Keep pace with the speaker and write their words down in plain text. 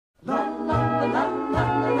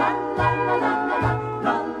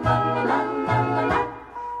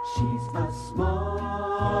She's a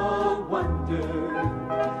small wonder,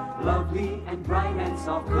 lovely and bright and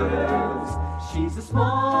soft curves. She's a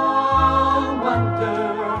small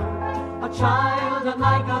wonder, a child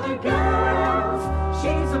unlike other girls.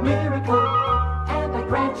 She's a miracle, and I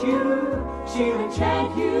grant you, she'll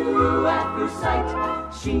enchant you at first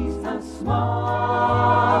sight. She's a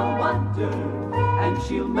small wonder, and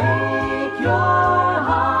she'll make your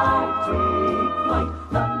heart take flight.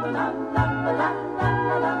 La la la la la la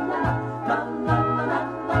la la la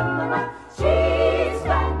la la la. She's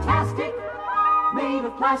fantastic, made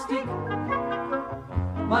of plastic,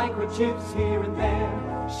 microchips here and there.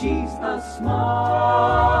 She's a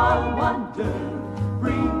small wonder,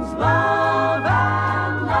 brings love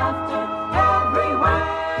and laughter everywhere.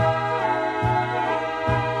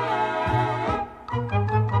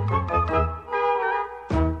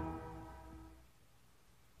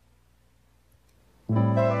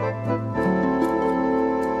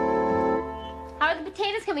 How are the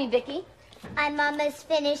potatoes coming, Vicky? I'm almost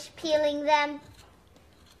finished peeling them.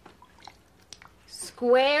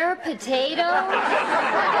 Square potatoes?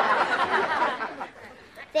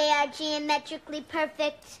 They are geometrically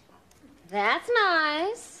perfect. That's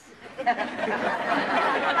nice.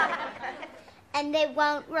 And they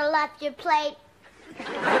won't roll off your plate.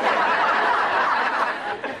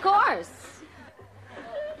 Of course.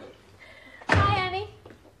 Hi, honey.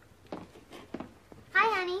 Hi,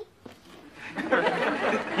 honey.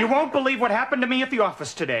 You won't believe what happened to me at the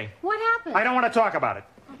office today. What happened? I don't want to talk about it.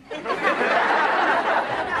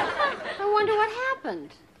 I wonder what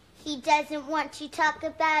happened. He doesn't want you to talk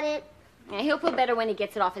about it. Yeah, he'll feel better when he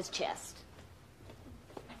gets it off his chest.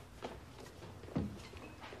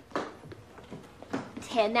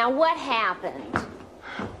 Ted, now what happened?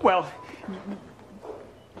 Well,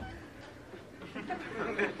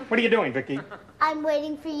 what are you doing, Vicky? I'm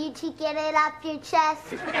waiting for you to get it off your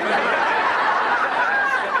chest.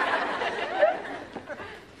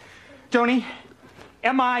 Joni,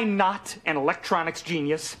 am I not an electronics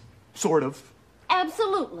genius? Sort of.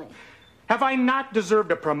 Absolutely. Have I not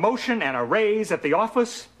deserved a promotion and a raise at the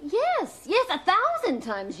office? Yes, 1,000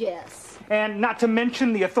 times yes. And not to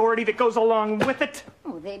mention the authority that goes along with it?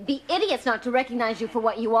 Oh, they'd be idiots not to recognize you for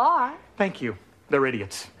what you are. Thank you. They're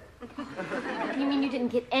idiots. You mean you didn't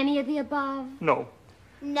get any of the above? No.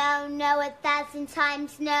 No, 1,000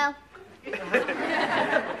 times no.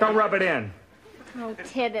 Don't rub it in. Oh,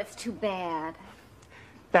 Ted, that's too bad.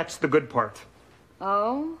 That's the good part.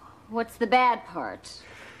 Oh? What's the bad part?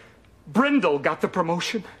 Brindle got the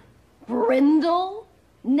promotion. Brindle?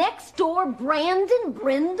 Next door Brandon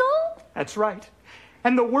Brindle? That's right.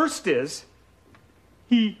 And the worst is,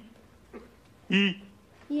 he...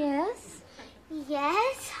 Yes?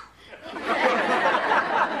 Yes?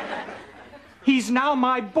 He's now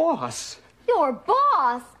my boss. Your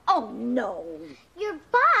boss? Oh, no. Your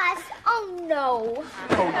boss? Oh, no.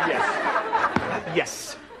 Oh, yes.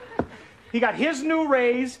 Yes. He got his new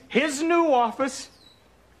raise, his new office.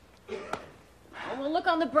 Oh, well, look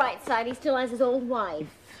on the bright side. He still has his old wife.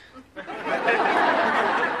 Mom,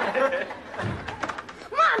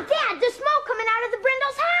 Dad, there's smoke coming out of the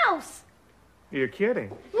Brindle's house. You're kidding.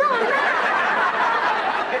 No, I'm not.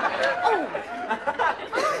 Oh.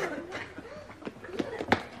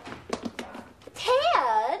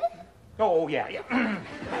 Ted? Oh, yeah.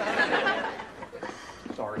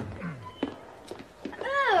 Sorry.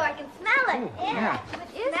 Ooh, I can smell it. Yeah. What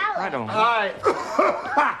is it? Smell I it. don't know.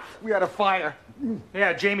 Hi. We had a fire.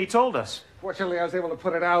 Yeah, Jamie told us. Fortunately, I was able to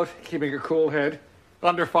put it out, keeping a cool head.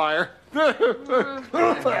 Under fire.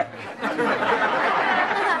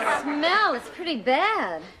 Smell, it's pretty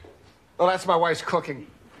bad. Well, that's my wife's cooking.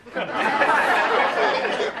 Oh,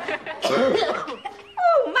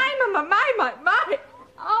 my.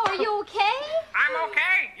 Oh, are you okay? I'm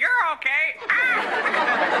okay. You're okay.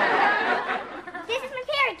 This is my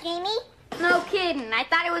parrot, Jamie. No kidding. I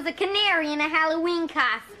thought it was a canary in a Halloween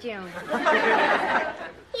costume.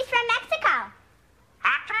 He's from Mexico.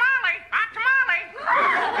 Hot tamale. Hot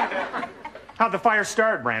tamale. How'd the fire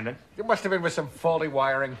start, Brandon? It must have been with some faulty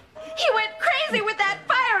wiring. He went crazy with that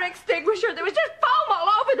fire extinguisher. There was just foam all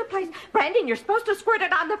over the place. Brandon, you're supposed to squirt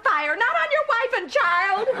it on the fire, not on your wife and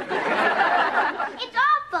child. It's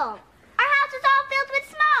awful. Our house is all filled with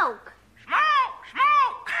smoke.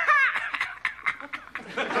 Smoke.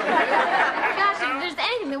 Gosh, if there's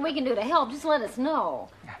anything that we can do to help, just let us know.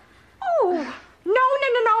 Oh, no.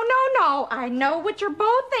 I know what you're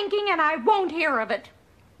both thinking, and I won't hear of it.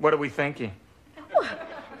 What are we thinking?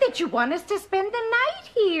 That you want us to spend the night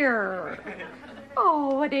here.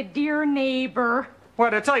 Oh, what a dear neighbor. Well,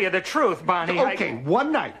 to tell you the truth, Bonnie, Okay,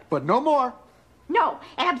 one night, but no more. No,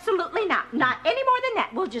 absolutely not. Not any more than that.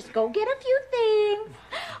 We'll just go get a few things.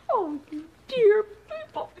 Oh, you dear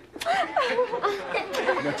people.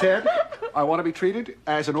 Now, Ted, I want to be treated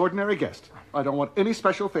as an ordinary guest. I don't want any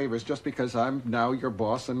special favors just because I'm now your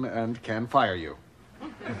boss and can fire you.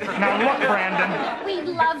 Now, look, Brandon. We'd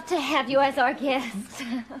love to have you as our guest.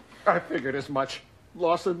 I figured as much.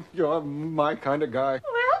 Lawson, you're my kind of guy.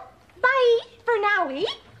 Well, bye for now-y.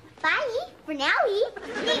 Bye. For now,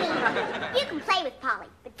 Diddy, you can play with Polly,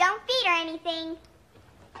 but don't feed her anything.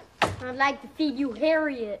 I'd like to feed you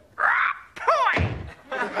Harriet.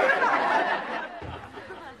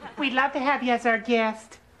 We'd love to have you as our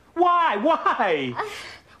guest. Why? Why?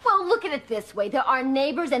 Well, look at it this way. They're our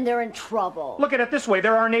neighbors and they're in trouble. Look at it this way.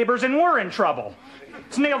 They're our neighbors and we're in trouble.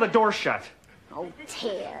 Let's nail the door shut. Oh,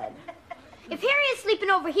 Ted. If Harriet's sleeping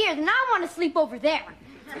over here, then I want to sleep over there.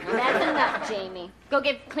 That's enough, Jamie. Go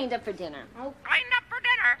get cleaned up for dinner. Cleaned up for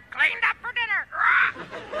dinner. Cleaned up for dinner.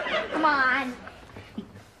 Come on.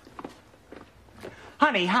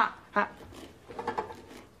 Honey,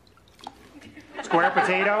 square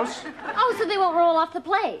potatoes? Oh, so they won't roll off the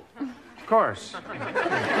plate. Of course.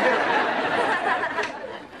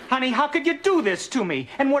 Honey, how could you do this to me?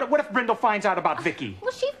 And what if Brindle finds out about Vicky?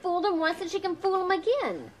 Well, she fooled him once and she can fool him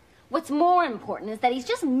again. What's more important is that he's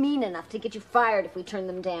just mean enough to get you fired if we turn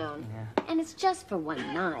them down. Yeah. And it's just for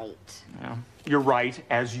one night. Yeah, you're right,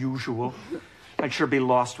 as usual. I'd sure be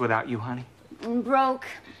lost without you, honey. And broke,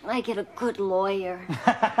 I get a good lawyer.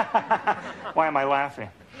 Why am I laughing?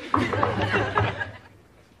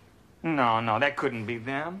 No, that couldn't be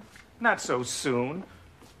them. Not so soon.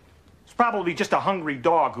 It's probably just a hungry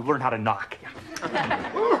dog who learned how to knock.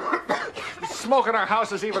 Smoke in our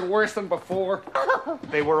house is even worse than before.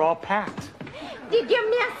 They were all packed. Did you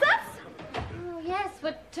miss us? Oh, yes,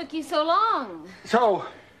 what took you so long? So,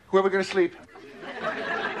 where are we going to sleep?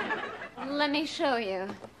 Let me show you.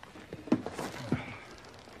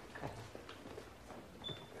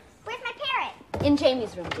 Where's my parrot? In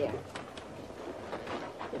Jamie's room, dear.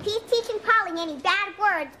 If he's teaching Polly any bad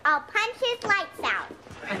words, I'll punch his lights out.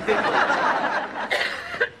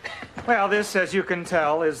 Well, this, as you can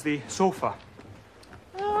tell, is the sofa.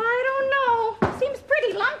 Oh, I don't know. Seems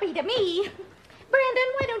pretty lumpy to me.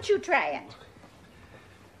 Brandon, why don't you try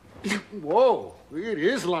it? Whoa, it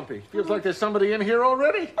is lumpy. Feels like there's somebody in here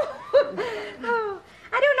already. Oh,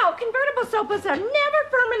 I don't know. Convertible sofas are never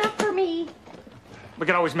firm enough for me. We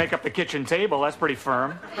can always make up the kitchen table. That's pretty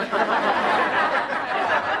firm. Well,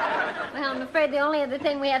 I'm afraid the only other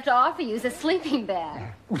thing we have to offer you is a sleeping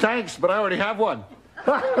bag. Thanks, but I already have one.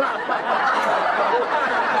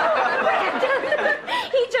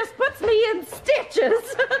 He just puts me in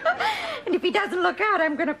stitches. And if he doesn't look out,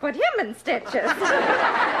 I'm going to put him in stitches.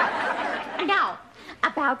 Now,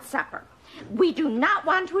 about supper. We do not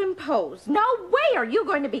want to impose. No way are you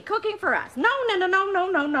going to be cooking for us. No.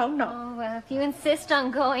 Oh, well, if you insist on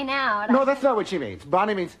going out... No, that's not what she means.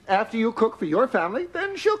 Bonnie means after you cook for your family,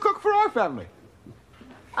 then she'll cook for our family.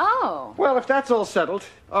 Oh. Well, if that's all settled,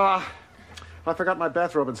 I forgot my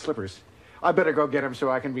bathrobe and slippers. I better go get them so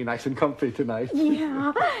I can be nice and comfy tonight.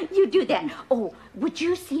 Yeah, you do that. Oh, would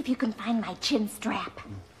you see if you can find my chin strap?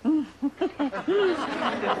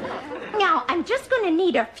 Now, I'm just going to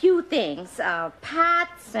need a few things.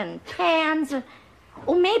 Pots and pans.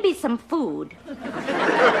 Or maybe some food. I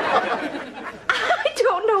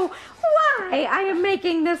don't know why I am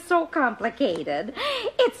making this so complicated.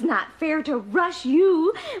 It's not fair to rush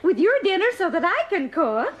you with your dinner so that I can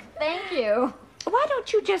cook. Thank you. Why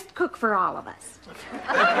don't you just cook for all of us?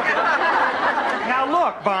 Now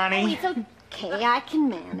look, Bonnie. It's okay, I can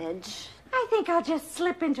manage. I think I'll just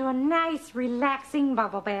slip into a nice, relaxing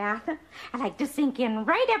bubble bath. I like to sink in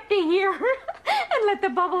right up to here and let the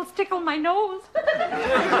bubbles tickle my nose.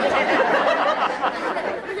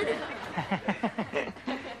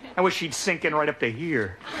 I wish she'd sink in right up to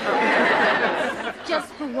here.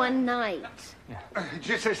 Just for one night. Did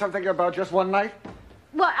you say something about just one night?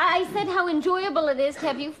 Well, I said how enjoyable it is to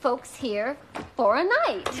have you folks here for a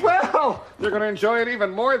night. Well, you're going to enjoy it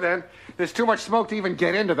even more then. There's too much smoke to even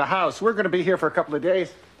get into the house. We're going to be here for a couple of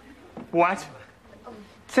days. What?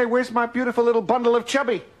 Say, where's my beautiful little bundle of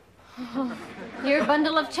chubby? Your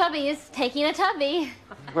bundle of chubby is taking a tubby.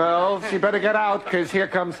 Well, she better get out, because here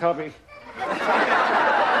comes hubby.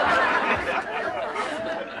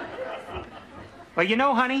 Well, you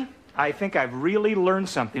know, honey, I think I've really learned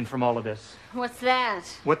something from all of this. What's that?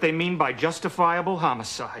 What they mean by justifiable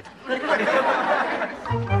homicide. The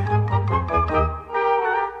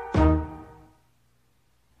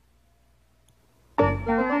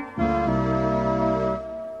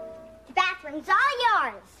bathroom's all yours.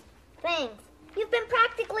 Thanks. You've been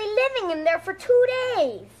practically living in there for 2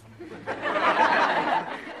 days.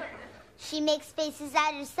 She makes faces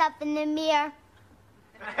at herself in the mirror.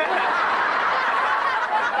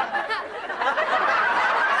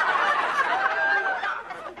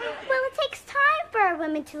 Well, it takes time for a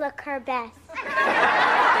woman to look her best.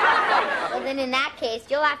 Well, then in that case,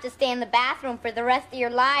 you'll have to stay in the bathroom for the rest of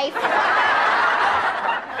your life.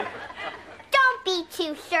 Don't be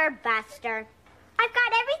too sure, Buster. I've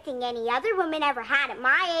got everything any other woman ever had at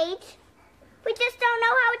my age. We just don't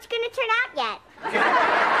know how it's going to turn out yet.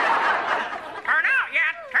 Turn out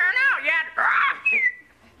yet. Turn out yet.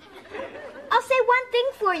 I'll say one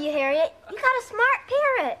thing for you, Harriet. You got a smart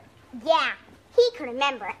parrot. Yeah, he can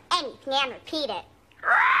remember anything and repeat it.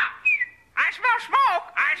 I smell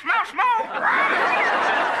smoke. I smell smoke.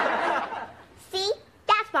 See?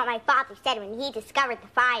 That's what my father said when he discovered the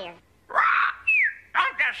fire.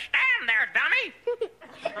 Don't just stand there, dummy.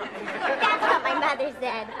 That's what my mother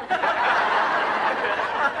said.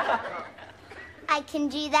 I can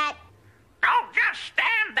do that. Don't just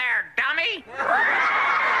stand there, dummy.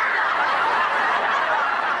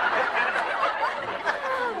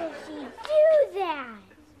 How does she do that?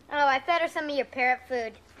 Oh, I fed her some of your parrot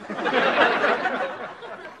food.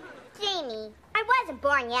 Jamie, I wasn't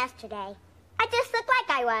born yesterday. I just look like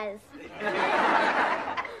I was.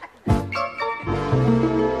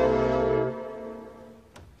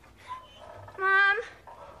 Mom,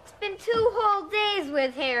 it's been 2 whole days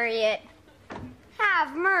with Harriet.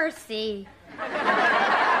 Have mercy.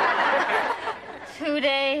 2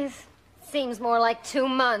 days? Seems more like 2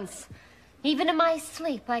 months. Even in my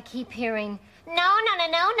sleep, I keep hearing, no, no, no,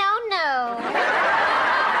 no, no, no.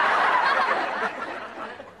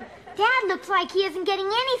 Dad looks like he isn't getting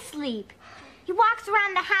any sleep. He walks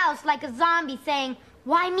around the house like a zombie saying,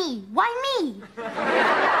 why me? Why me?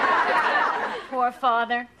 Poor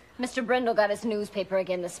father. Mr. Brindle got his newspaper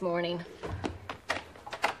again this morning.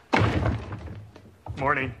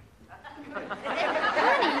 Morning.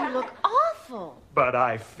 Honey, you look awful. But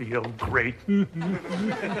I feel great. What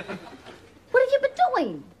have you been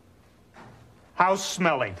doing? House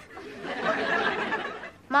smelling.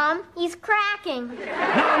 Mom, he's cracking. No.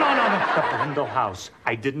 The Brindle house.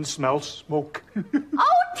 I didn't smell smoke. Oh,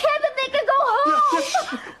 Ted, that they can go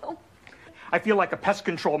home. I feel like a pest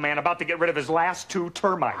control man about to get rid of his last 2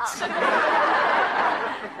 termites.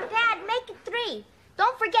 Dad, make it 3.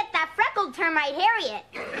 Don't forget that freckled termite, Harriet.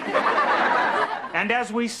 And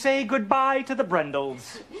as we say goodbye to the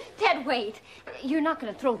Brindles. Ted, wait. You're not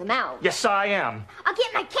going to throw them out. Yes, I am. I'll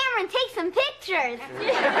get my camera and take some pictures.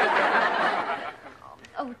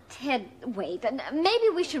 Oh, Ted, wait. Maybe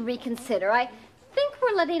we should reconsider. I think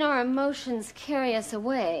we're letting our emotions carry us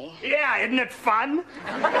away. Yeah, isn't it fun?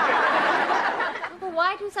 Well,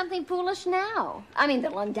 why do something foolish now? I mean,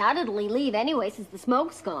 they'll undoubtedly leave anyway since the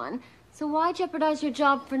smoke's gone. So why jeopardize your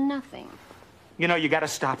job for nothing? You know, you gotta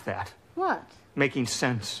stop that. What? Making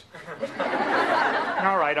sense.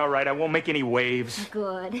 All right. I won't make any waves.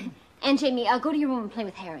 Good. And Jamie, I'll go to your room and play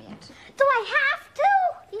with Harriet. Do I have to?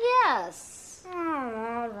 Yes. Oh,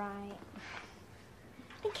 all right.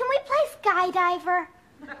 Can we play skydiver?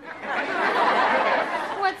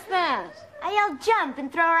 What's that? I'll jump and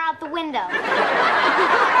throw her out the window.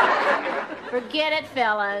 Forget it,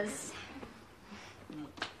 fellas.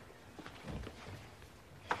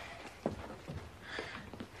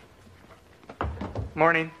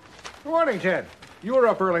 Morning. Morning, Ted. You were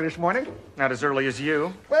up early this morning. Not as early as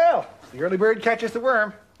you. Well, the early bird catches the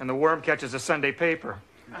worm. And the worm catches a Sunday paper.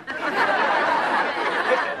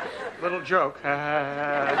 Little joke.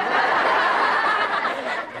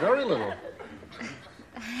 Very little.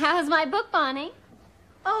 How's my book, Bonnie?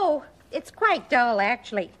 Oh, it's quite dull,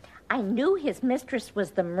 actually. I knew his mistress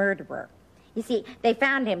was the murderer. You see, they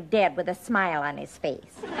found him dead with a smile on his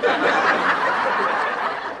face.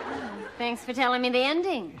 Thanks for telling me the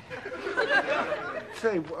ending.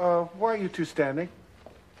 Say, why are you two standing?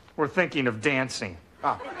 We're thinking of dancing.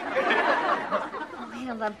 Well,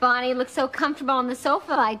 Bonnie looks so comfortable on the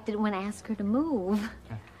sofa, I didn't want to ask her to move.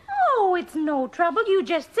 Oh, it's no trouble. You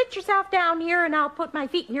just sit yourself down here and I'll put my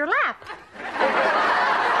feet in your lap.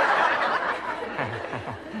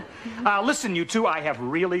 Listen, you two, I have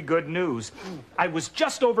really good news. I was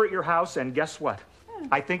just over at your house, and guess what?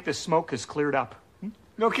 I think the smoke has cleared up.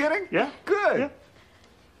 No kidding? Yeah. Good. Yeah.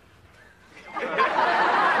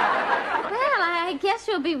 Well, I guess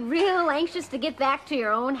you'll be real anxious to get back to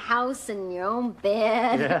your own house and your own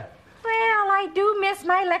bed. Yeah. Well, I do miss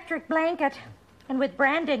my electric blanket. And with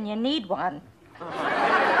Brandon, you need one. Oh,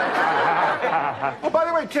 by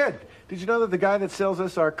the way, Ted, Did you know that the guy that sells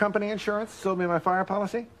us our company insurance sold me my fire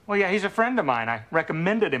policy? Well, yeah, he's a friend of mine. I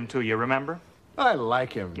recommended him to you, remember? I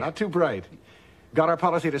like him. Not too bright. Got our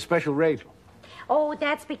policy at a special rate. Oh,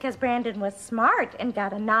 that's because Brandon was smart and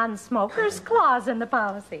got a non-smoker's clause in the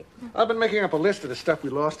policy. I've been making up a list of the stuff we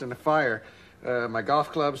lost in the fire. My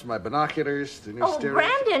golf clubs, my binoculars, the new stereo.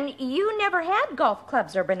 Brandon, you never had golf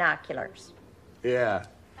clubs or binoculars. Yeah.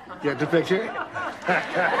 Get the picture?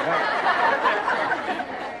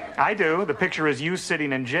 I do. The picture is you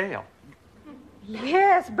sitting in jail.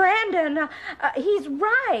 Yes, Brandon, he's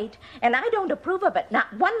right. And I don't approve of it.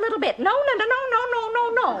 Not one little bit. No.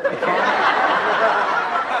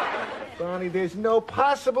 Bonnie, there's no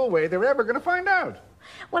possible way they're ever going to find out.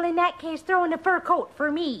 Well, in that case, throw in a fur coat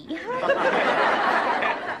for me.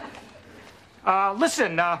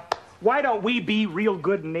 Listen, why don't we be real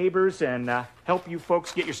good neighbors and help you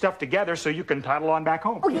folks get your stuff together so you can toddle on back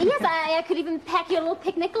home? Oh, yes, I could even pack you a little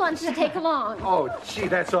picnic lunch to take along. Oh, gee,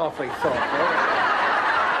 that's awfully thoughtful.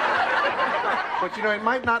 But, you know, it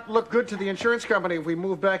might not look good to the insurance company if we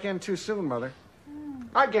move back in too soon, Mother.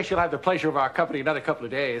 I guess you'll have the pleasure of our company another couple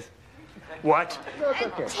of days. What?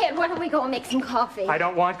 Ted, why don't we go and make some coffee? I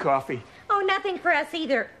don't want coffee. Oh, nothing for us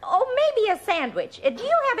either. Oh, maybe a sandwich. Do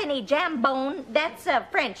you have any jambone? That's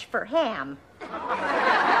French for ham.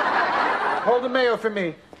 Hold the mayo for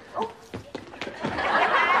me.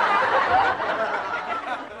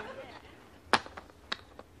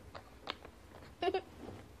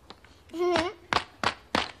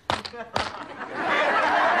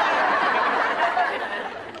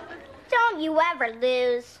 Don't you ever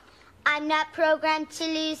lose. I'm not programmed to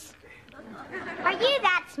lose. Are you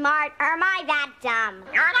that smart, or am I that dumb?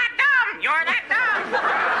 You're that dumb! You're that dumb!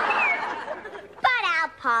 Butt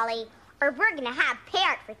out, Polly, or we're gonna have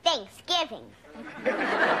parrot for Thanksgiving. There!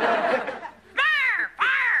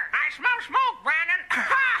 Fire! I smell smoke, Brandon!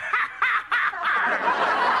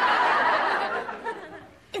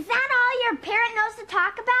 Is that all your parrot knows to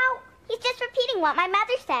talk about? He's just repeating what my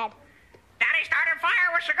mother said. Daddy started fire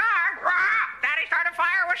with cigar! Rah! Daddy started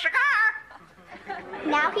fire with cigar!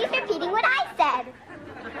 Now he's repeating what I said.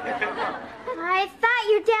 I thought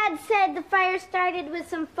your dad said the fire started with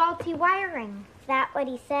some faulty wiring. Is that what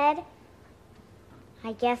he said?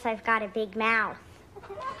 I guess I've got a big mouth.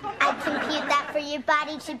 I compute that for your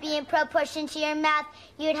body to be in proportion to your mouth,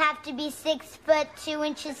 you'd have to be 6 foot 2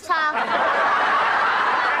 inches tall.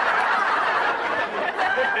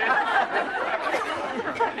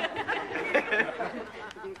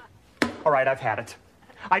 All right, I've had it.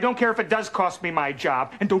 I don't care if it does cost me my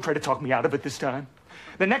job, and don't try to talk me out of it this time.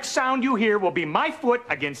 The next sound you hear will be my foot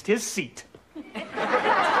against his seat.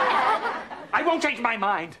 I won't change my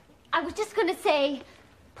mind. I was just going to say,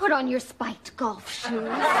 put on your spiked golf shoes.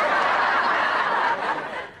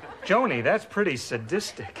 Joni, that's pretty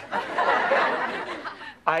sadistic.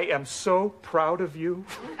 I am so proud of you.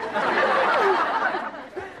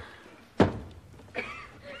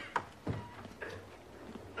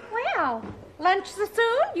 Well, lunch so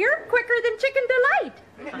soon? You're quicker than Chicken Delight.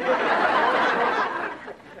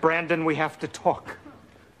 Brandon, we have to talk.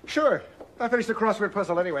 Sure. I finished the crossword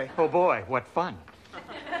puzzle anyway. Oh, boy, what fun.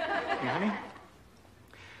 You honey?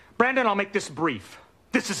 Brandon, I'll make this brief.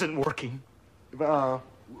 This isn't working.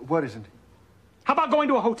 What isn't? How about going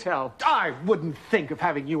to a hotel? I wouldn't think of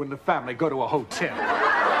having you and the family go to a hotel.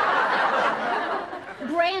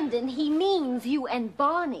 Brandon, he means you and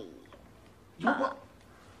Bonnie.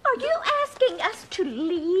 Are you asking us to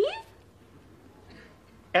leave?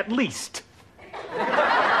 At least.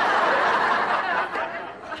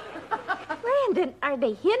 Brandon, are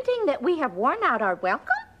they hinting that we have worn out our welcome?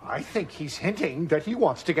 I think he's hinting that he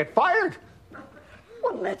wants to get fired.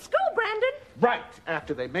 Well, let's go, Brandon. Right,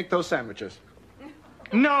 after they make those sandwiches.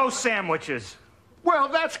 No sandwiches. Well,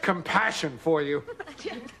 that's compassion for you.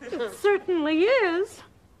 It certainly is.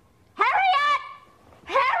 Harriet!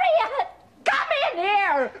 Harriet! Come in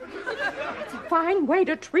here! It's a fine way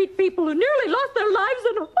to treat people who nearly lost their lives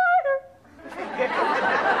in a fire.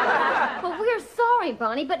 Well, we're sorry,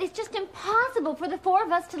 Bonnie, but it's just impossible for the four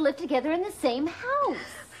of us to live together in the same house.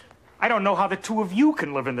 I don't know how the two of you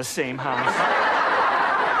can live in the same house.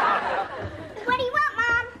 What do you want,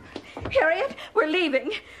 Mom? Harriet, we're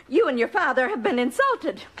leaving. You and your father have been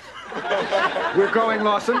insulted. We're going,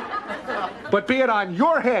 Lawson. But be it on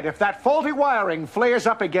your head if that faulty wiring flares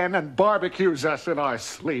up again and barbecues us in our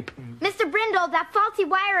sleep. Mr. Brindle, that faulty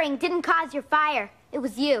wiring didn't cause your fire. It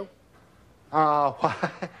was you.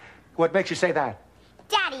 What makes you say that?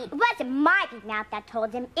 Daddy, it wasn't my big mouth that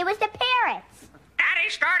told him. It was the parrots. Daddy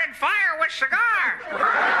started fire with cigar!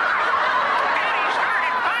 Daddy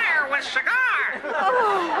started fire with fireworks cigar.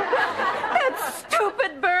 Oh, that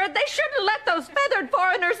stupid bird. They shouldn't let those feathered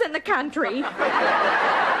foreigners in the country.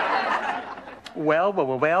 Well.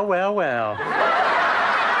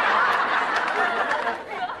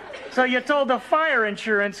 So you told the fire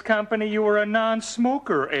insurance company you were a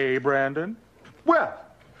non-smoker, eh, Brandon? Well,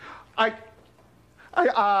 I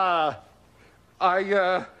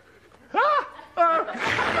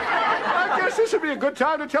guess this would be a good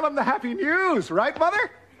time to tell him the happy news, right, Mother?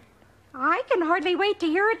 I can hardly wait to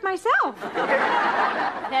hear it myself.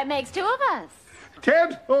 That makes two of us.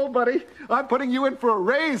 Ted, old buddy, I'm putting you in for a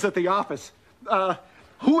raise at the office.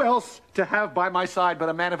 Who else to have by my side but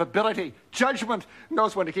a man of ability, judgment,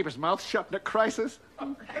 knows when to keep his mouth shut in a crisis?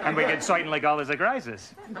 And we can certainly call this a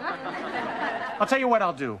crisis. I'll tell you what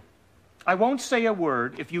I'll do. I won't say a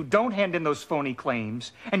word if you don't hand in those phony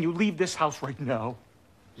claims and you leave this house right now.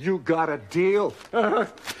 You got a deal.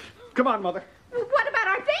 Come on, Mother. What about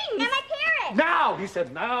our things? And my parrot. Now, he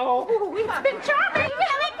said now. Oh, it's been charming.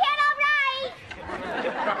 Yeah, my parrot, all right.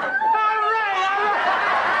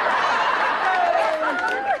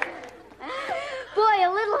 Boy, a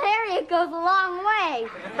little Harriet goes a long way.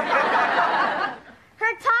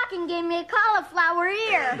 Her talking gave me a cauliflower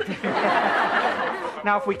ear.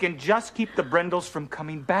 Now, if we can just keep the Brindles from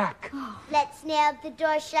coming back. Let's nail the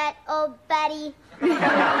door shut, old buddy. You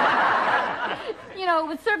know, it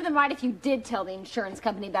would serve them right if you did tell the insurance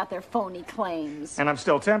company about their phony claims. And I'm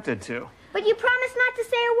still tempted to. But you promised not to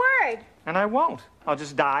say a word. And I won't. I'll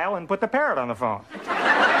just dial and put the parrot on the phone.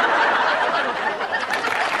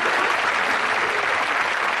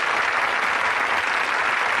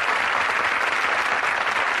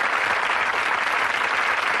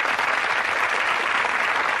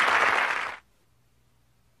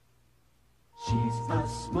 She's a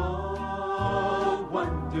small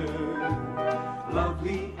wonder,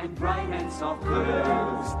 lovely and bright and soft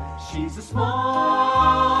curves. She's a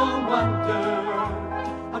small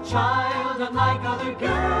wonder, a child unlike other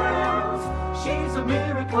girls. She's a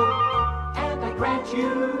miracle, and I grant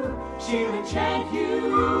you, she'll enchant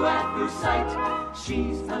you at first sight.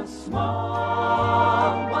 She's a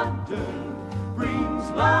small wonder, brings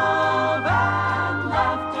love and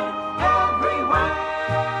laughter everywhere.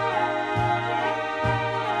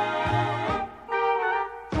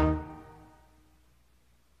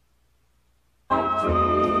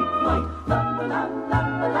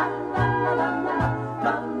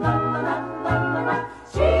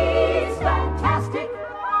 She's fantastic,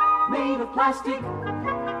 made of plastic,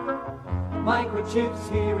 microchips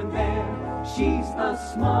here and there. She's a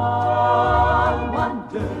small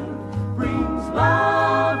wonder, brings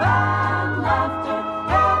love and laughter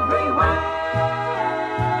everywhere.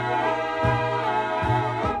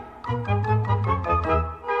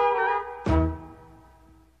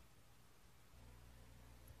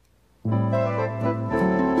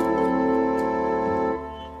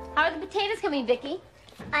 How are the potatoes coming, Vicky?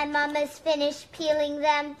 I'm almost finished peeling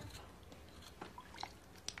them.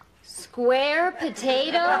 Square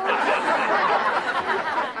potatoes?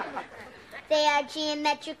 They are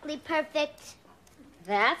geometrically perfect.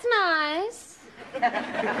 That's nice.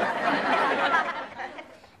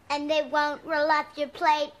 And they won't roll off your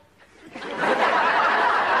plate.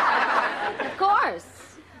 Of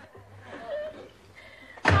course.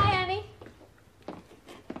 Hi, honey.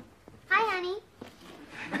 Hi, honey.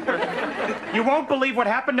 You won't believe what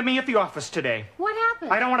happened to me at the office today. What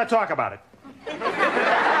happened? I don't want to talk about it.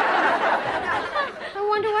 I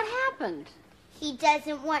wonder what happened. He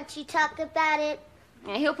doesn't want to talk about it.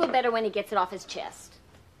 Yeah, he'll feel better when he gets it off his chest.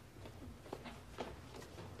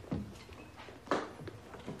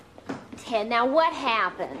 Ted, now what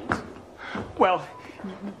happened? Well,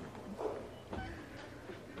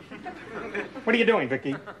 what are you doing,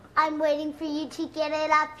 Vicky? I'm waiting for you to get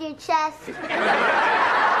it off your chest.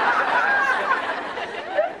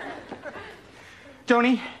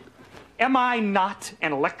 Joni, am I not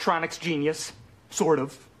an electronics genius? Sort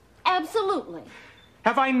of. Absolutely.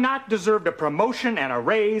 Have I not deserved a promotion and a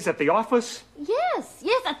raise at the office? Yes,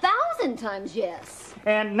 1,000 times yes.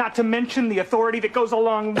 And not to mention the authority that goes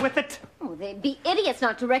along with it? Oh, they'd be idiots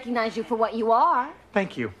not to recognize you for what you are.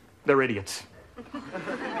 Thank you. They're idiots.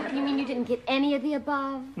 You mean you didn't get any of the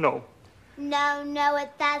above? No. No,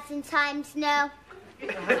 1,000 times no.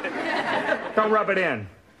 Don't rub it in.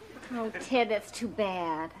 Oh, Ted, that's too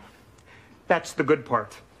bad. That's the good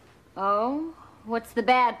part. Oh? What's the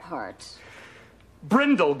bad part?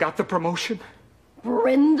 Brindle got the promotion.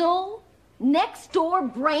 Brindle? Next door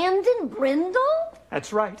Brandon Brindle?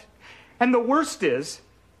 That's right. And the worst is,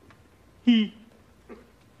 he.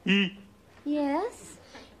 Yes?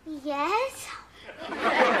 Yes?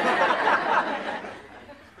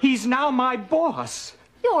 He's now my boss.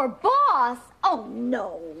 Your boss? Oh,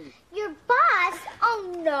 no. Your boss?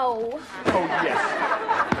 Oh, no. Oh,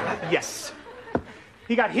 yes. Yes.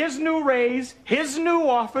 He got his new raise, his new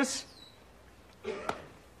office. Oh,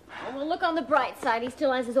 well, look on the bright side. He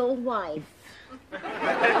still has his old wife. Mom,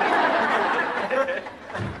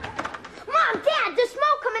 Dad, there's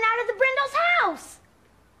smoke coming out of the Brindle's house.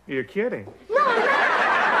 You're kidding. No, I'm not.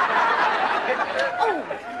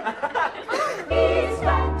 He's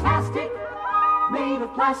fantastic, made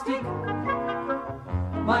of plastic,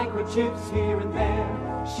 microchips here and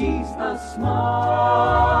there. She's a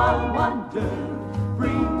small wonder,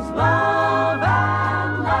 brings love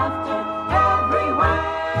and laughter everywhere.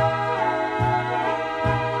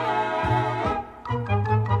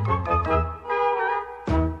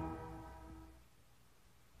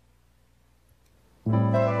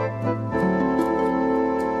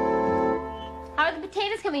 How are the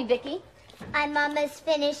potatoes coming, Vicky? I'm almost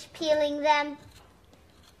finished peeling them.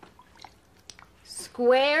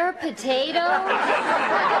 Square potatoes?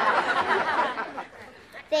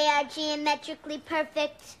 They are geometrically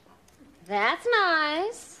perfect. That's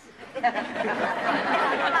nice.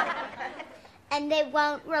 And they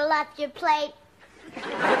won't roll off your plate.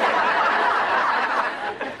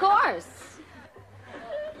 Of course.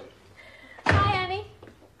 Hi, honey.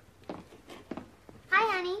 Hi,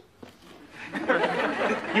 honey.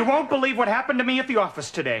 You won't believe what happened to me at the office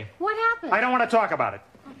today. What happened? I don't want to talk about it.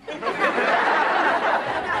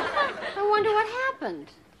 I wonder what happened.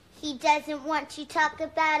 He doesn't want to talk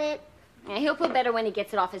about it. Yeah, he'll feel better when he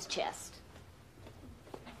gets it off his chest.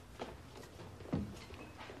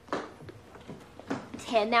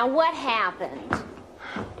 Ted, now what happened?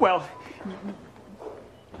 Well,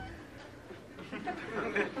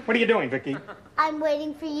 what are you doing, Vicky? I'm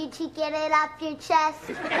waiting for you to get it off your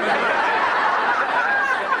chest.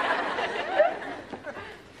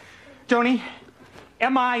 Joni,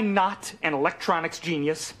 am I not an electronics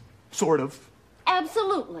genius? Sort of.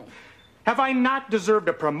 Absolutely. Have I not deserved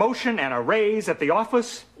a promotion and a raise at the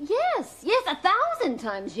office? Yes, 1,000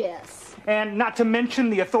 times yes. And not to mention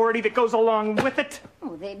the authority that goes along with it?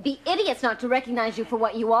 Oh, they'd be idiots not to recognize you for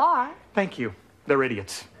what you are. Thank you. They're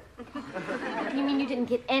idiots. You mean you didn't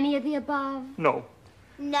get any of the above? No.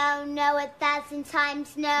 No, 1,000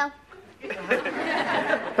 times no.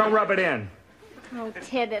 Don't rub it in. Oh,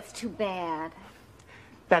 Ted, that's too bad.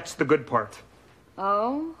 That's the good part.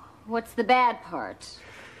 Oh? What's the bad part?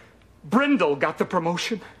 Brindle got the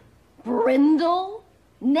promotion. Brindle?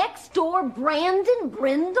 Next door Brandon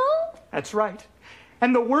Brindle? That's right.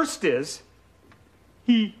 And the worst is,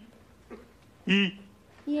 he.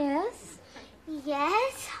 Yes?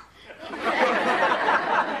 Yes?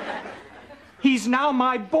 He's now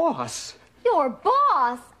my boss. Your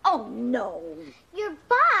boss? Oh, no. Your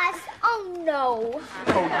boss? Oh, no.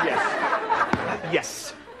 Oh, yes.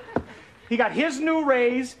 Yes. He got his new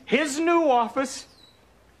raise, his new office.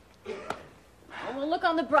 Oh, well, look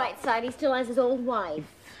on the bright side. He still has his old wife.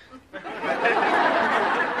 Mom,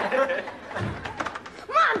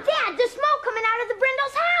 Dad, there's smoke coming out of the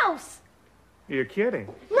Brindle's house. You're kidding.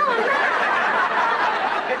 No, I'm not.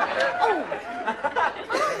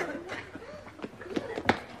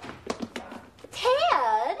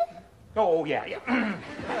 Ted? Oh, yeah.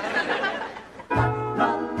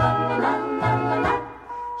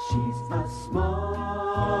 She's a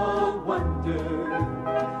small wonder,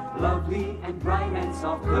 lovely and bright and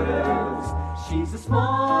soft curves. She's a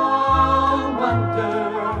small wonder,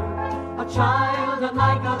 a child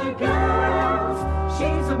unlike other girls.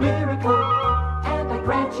 She's a miracle, and I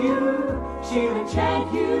grant you, she'll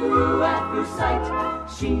enchant you at first sight.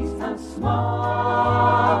 She's a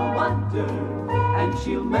small wonder, and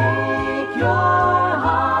she'll make your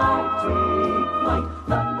heart take flight.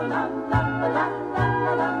 La la la la la la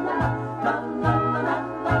la la la la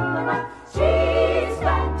la la la. She's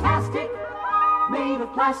fantastic, made of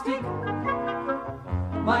plastic,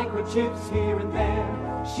 microchips here and there.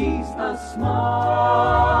 She's a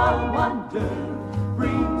small wonder,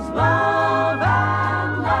 brings love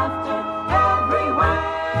and laughter everywhere.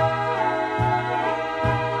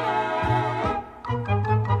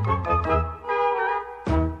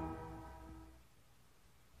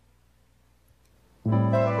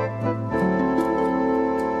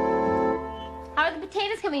 How are the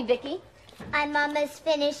potatoes coming, Vicky? I'm almost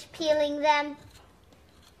finished peeling them.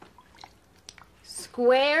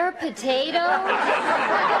 Square potatoes?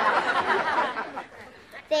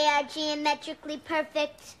 They are geometrically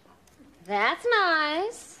perfect. That's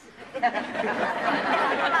nice.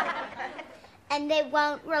 And they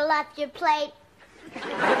won't roll off your plate.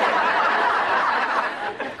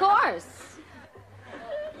 Of course.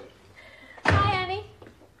 Hi, honey.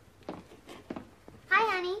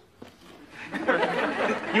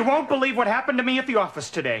 You won't believe what happened to me at the office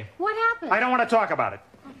today. What happened? I don't want to talk about it.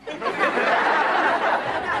 I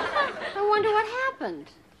wonder what happened.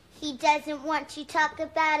 He doesn't want you to talk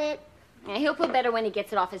about it. Yeah, he'll feel better when he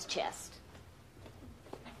gets it off his chest.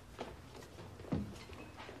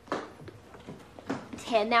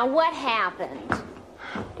 Ted, now what happened?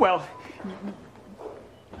 Well,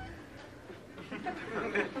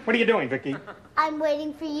 what are you doing, Vicky? I'm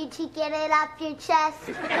waiting for you to get it off your chest.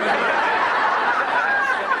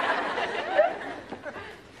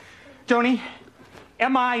 Joni,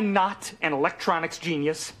 am I not an electronics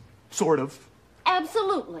genius? Sort of.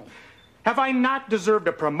 Absolutely. Have I not deserved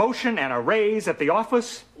a promotion and a raise at the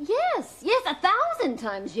office? Yes, 1,000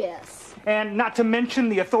 times yes. And not to mention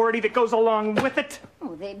the authority that goes along with it?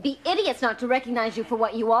 Oh, they'd be idiots not to recognize you for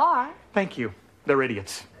what you are. Thank you. They're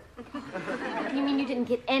idiots. You mean you didn't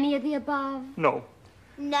get any of the above? No.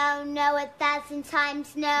 No, 1,000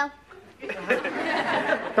 times no.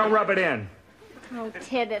 Don't rub it in. Oh,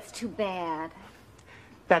 Ted, that's too bad.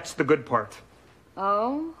 That's the good part.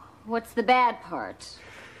 Oh? What's the bad part?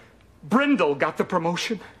 Brindle got the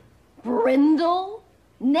promotion. Brindle?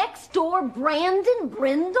 Next door Brandon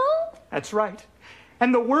Brindle? That's right.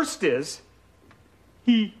 And the worst is,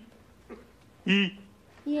 he.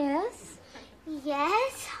 Yes?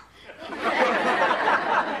 Yes?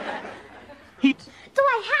 He. Do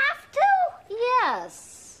I have to?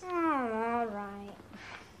 Yes. Oh, all right.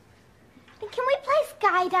 Can we play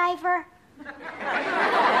skydiver?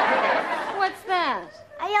 What's that?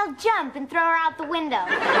 I'll jump and throw her out the window.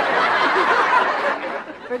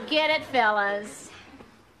 Forget it, fellas.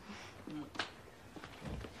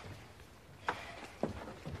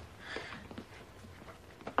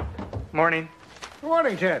 Morning. Good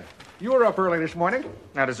morning, Ted. You were up early this morning.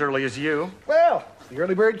 Not as early as you. Well, the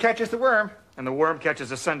early bird catches the worm. And the worm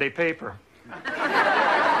catches a Sunday paper.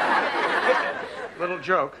 Little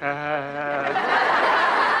joke.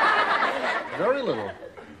 Very little.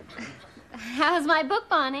 How's my book,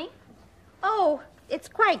 Bonnie? Oh, it's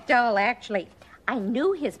quite dull, actually. I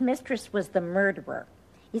knew his mistress was the murderer.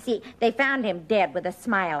 You see, they found him dead with a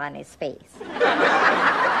smile on his face.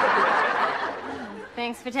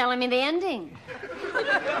 Thanks for telling me the ending.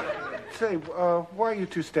 Say, why are you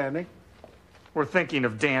two standing? We're thinking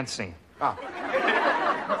of dancing. Well,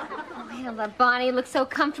 but Bonnie looked so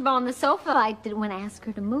comfortable on the sofa, I didn't want to ask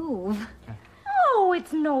her to move. Oh,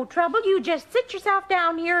 it's no trouble. You just sit yourself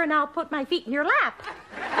down here and I'll put my feet in your lap.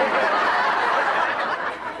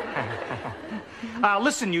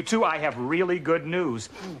 Listen, you two, I have really good news.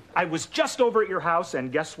 I was just over at your house,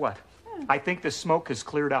 and guess what? I think the smoke has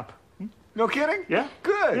cleared up. No kidding? Yeah.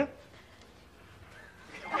 Good. Yeah.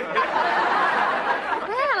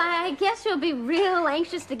 Well, I guess you'll be real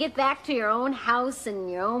anxious to get back to your own house and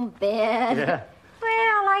your own bed. Yeah.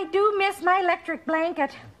 Well, I do miss my electric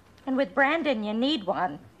blanket. And with Brandon, you need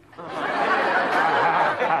one. Oh,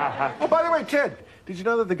 by the way, Ted, did you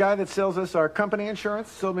know that the guy that sells us our company insurance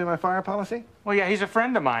sold me my fire policy? Well, yeah, he's a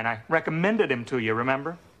friend of mine. I recommended him to you,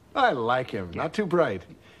 remember? I like him. Not too bright.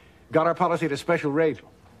 Got our policy at a special rate.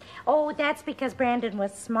 Oh, that's because Brandon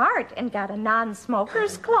was smart and got a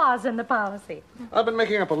non-smoker's clause in the policy. I've been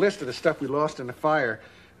making up a list of the stuff we lost in the fire.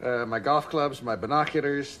 My golf clubs, my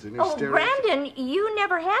binoculars, the new stereo. Brandon, you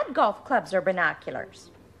never had golf clubs or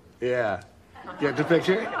binoculars. Yeah. Get the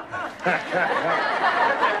picture?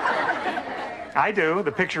 I do.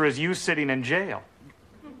 The picture is you sitting in jail.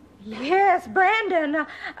 Yes, Brandon,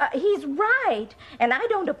 he's right. And I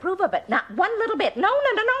don't approve of it. Not one little bit. No.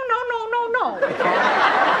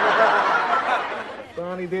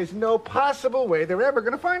 Bonnie, there's no possible way they're ever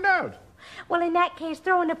going to find out. Well, in that case,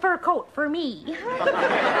 throw in a fur coat for me.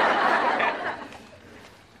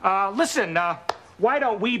 Listen, why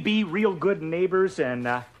don't we be real good neighbors and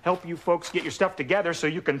help you folks get your stuff together so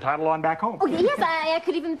you can toddle on back home? Oh, yes, I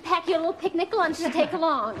could even pack you a little picnic lunch to take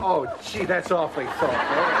along. Oh, gee, that's awfully thoughtful.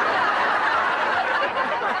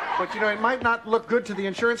 But, you know, it might not look good to the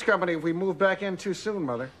insurance company if we move back in too soon,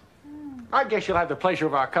 Mother. I guess you'll have the pleasure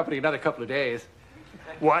of our company another couple of days.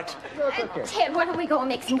 What? Okay. Ted, why don't we go and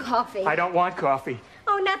make some coffee? I don't want coffee.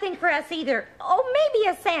 Oh, nothing for us either. Oh, maybe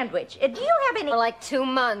a sandwich. Do you have any... For like 2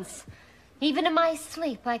 months. Even in my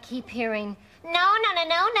sleep, I keep hearing, no.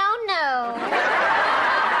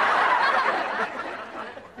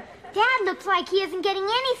 Dad looks like he isn't getting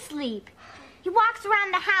any sleep. He walks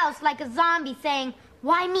around the house like a zombie saying,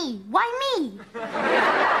 why me? Why me?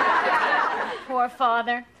 Poor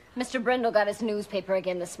father. Mr. Brindle got his newspaper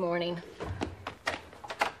again this morning.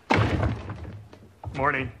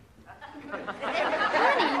 Morning.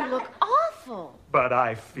 Honey, you look awful. But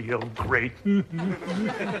I feel great.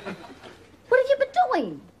 What have you been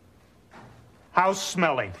doing? How's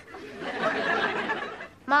smelling?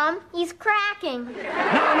 Mom, he's cracking. No.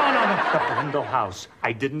 The Brindle house.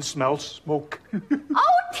 I didn't smell smoke. Oh,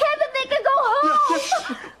 Ted, that they can go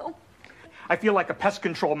home. I feel like a pest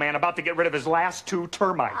control man about to get rid of his last 2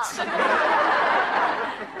 termites. Dad,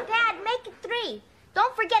 make it 3.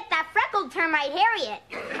 Don't forget that freckled termite, Harriet.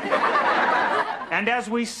 And as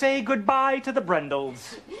we say goodbye to the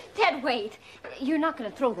Brindles. Ted, wait. You're not going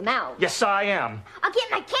to throw them out. Yes, I am. I'll get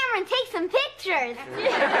my camera and take some pictures.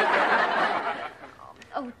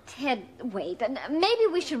 Oh, Ted, wait. Maybe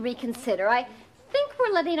we should reconsider. I think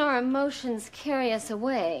we're letting our emotions carry us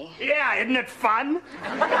away. Yeah, isn't it fun?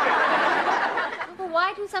 Well,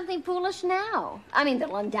 why do something foolish now? I mean,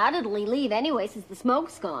 they'll undoubtedly leave anyway since the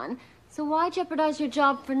smoke's gone. So why jeopardize your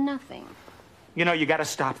job for nothing? You know, you got to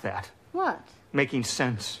stop that. What? Making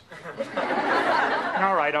sense.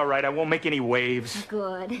 All right. I won't make any waves.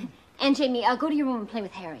 Good. And Jamie, I'll go to your room and play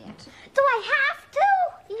with Harriet. Do I have to?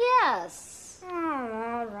 Yes. Oh,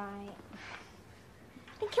 all right.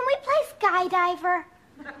 Can we play skydiver?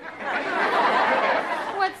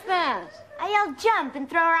 What's that? I'll jump and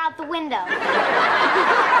throw her out the window.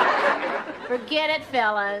 Forget it,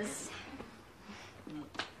 fellas.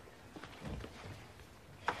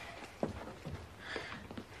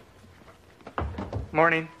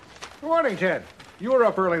 Morning. Good morning, Ted. You were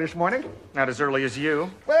up early this morning. Not as early as you.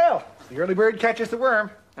 Well, the early bird catches the worm.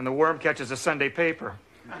 And the worm catches a Sunday paper.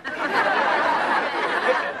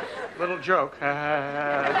 Little joke.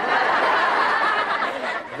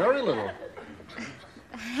 Very little.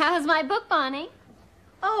 How's my book, Bonnie?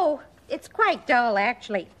 Oh, it's quite dull,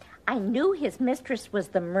 actually. I knew his mistress was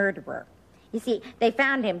the murderer. You see, they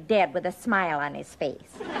found him dead with a smile on his face.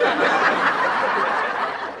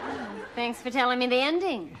 Thanks for telling me the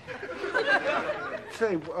ending.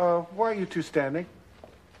 Say, why are you two standing?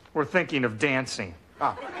 We're thinking of dancing.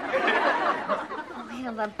 Well,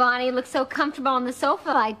 but Bonnie looks so comfortable on the sofa,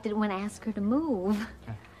 I didn't want to ask her to move.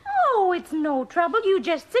 Oh, it's no trouble. You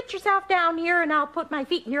just sit yourself down here and I'll put my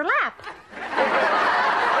feet in your lap.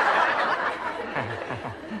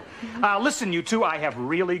 Listen, you two, I have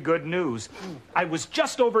really good news. I was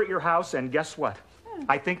just over at your house, and guess what?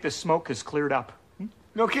 I think the smoke has cleared up.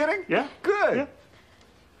 No kidding? Yeah. Good. Yeah.